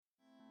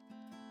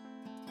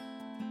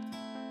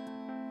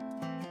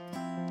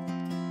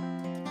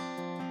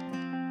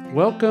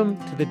Welcome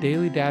to the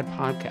Daily Dad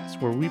Podcast,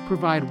 where we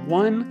provide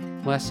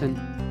one lesson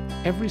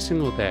every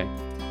single day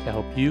to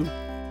help you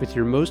with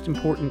your most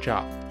important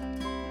job,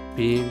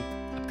 being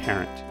a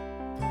parent.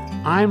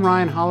 I'm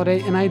Ryan Holiday,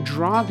 and I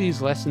draw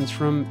these lessons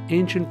from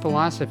ancient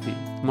philosophy,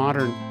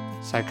 modern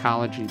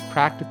psychology,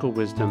 practical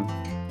wisdom,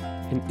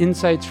 and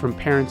insights from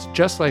parents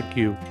just like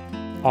you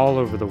all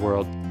over the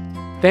world.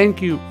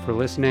 Thank you for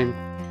listening,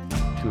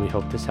 and we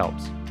hope this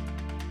helps.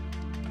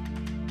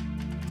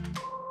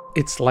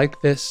 It's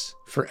like this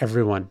for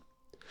everyone.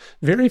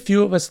 Very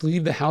few of us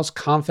leave the house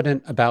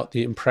confident about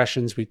the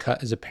impressions we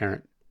cut as a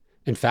parent.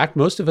 In fact,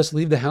 most of us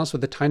leave the house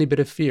with a tiny bit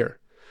of fear.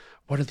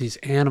 What are these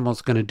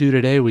animals going to do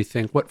today, we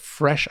think? What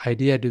fresh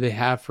idea do they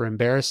have for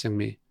embarrassing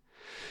me?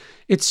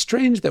 It's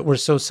strange that we're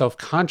so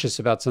self-conscious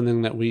about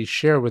something that we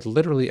share with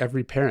literally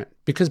every parent,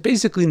 because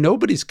basically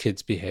nobody's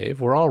kids behave.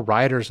 We're all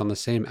riders on the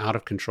same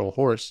out-of-control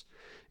horse.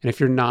 And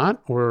if you're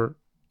not, or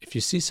if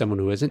you see someone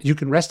who isn't, you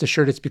can rest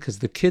assured it's because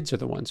the kids are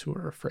the ones who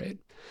are afraid.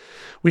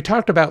 We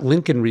talked about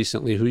Lincoln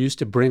recently, who used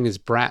to bring his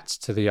brats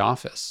to the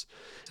office,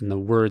 in the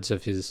words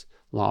of his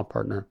law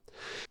partner.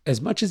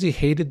 As much as he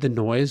hated the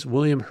noise,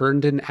 William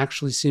Herndon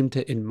actually seemed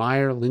to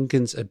admire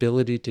Lincoln's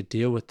ability to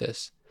deal with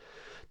this.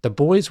 The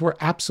boys were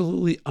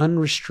absolutely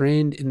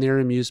unrestrained in their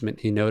amusement,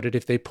 he noted.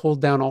 If they pulled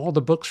down all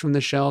the books from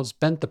the shelves,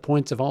 bent the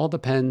points of all the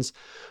pens,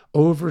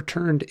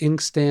 overturned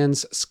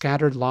inkstands,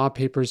 scattered law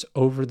papers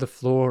over the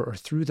floor, or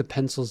threw the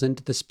pencils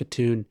into the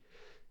spittoon,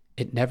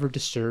 it never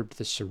disturbed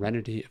the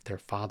serenity of their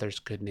father's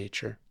good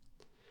nature.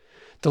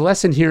 The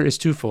lesson here is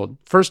twofold.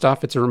 First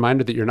off, it's a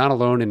reminder that you're not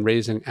alone in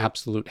raising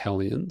absolute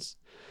hellions.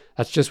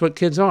 That's just what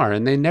kids are,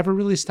 and they never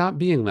really stop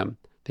being them.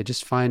 They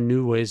just find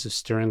new ways of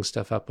stirring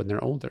stuff up when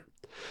they're older.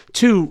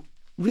 Two,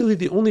 really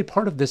the only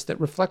part of this that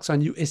reflects on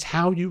you is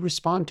how you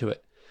respond to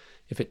it.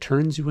 If it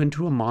turns you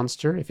into a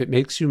monster, if it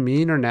makes you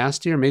mean or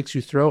nasty or makes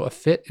you throw a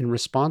fit in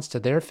response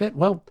to their fit,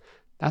 well,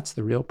 that's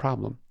the real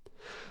problem.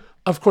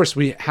 Of course,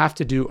 we have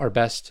to do our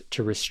best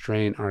to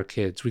restrain our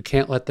kids. We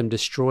can't let them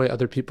destroy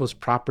other people's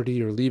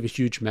property or leave a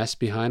huge mess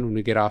behind when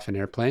we get off an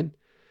airplane.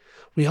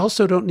 We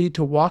also don't need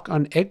to walk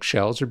on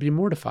eggshells or be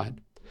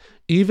mortified.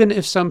 Even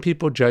if some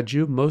people judge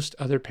you, most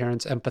other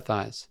parents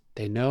empathize.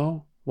 They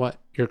know what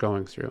you're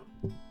going through.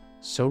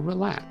 So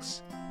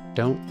relax.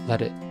 Don't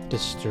let it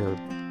disturb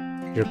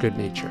your good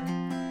nature.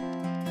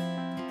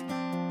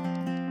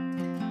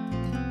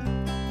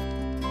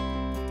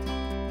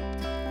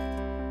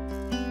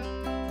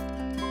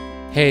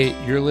 Hey,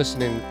 you're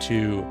listening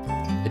to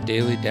the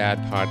Daily Dad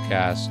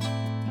Podcast,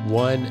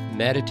 one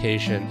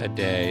meditation a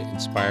day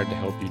inspired to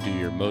help you do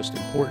your most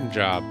important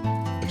job,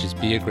 which is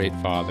be a great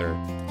father.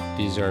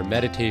 These are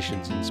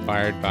meditations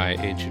inspired by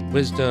ancient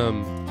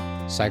wisdom,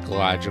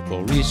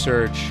 psychological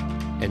research,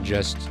 and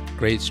just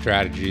great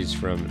strategies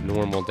from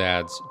normal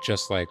dads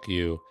just like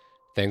you.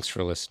 Thanks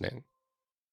for listening.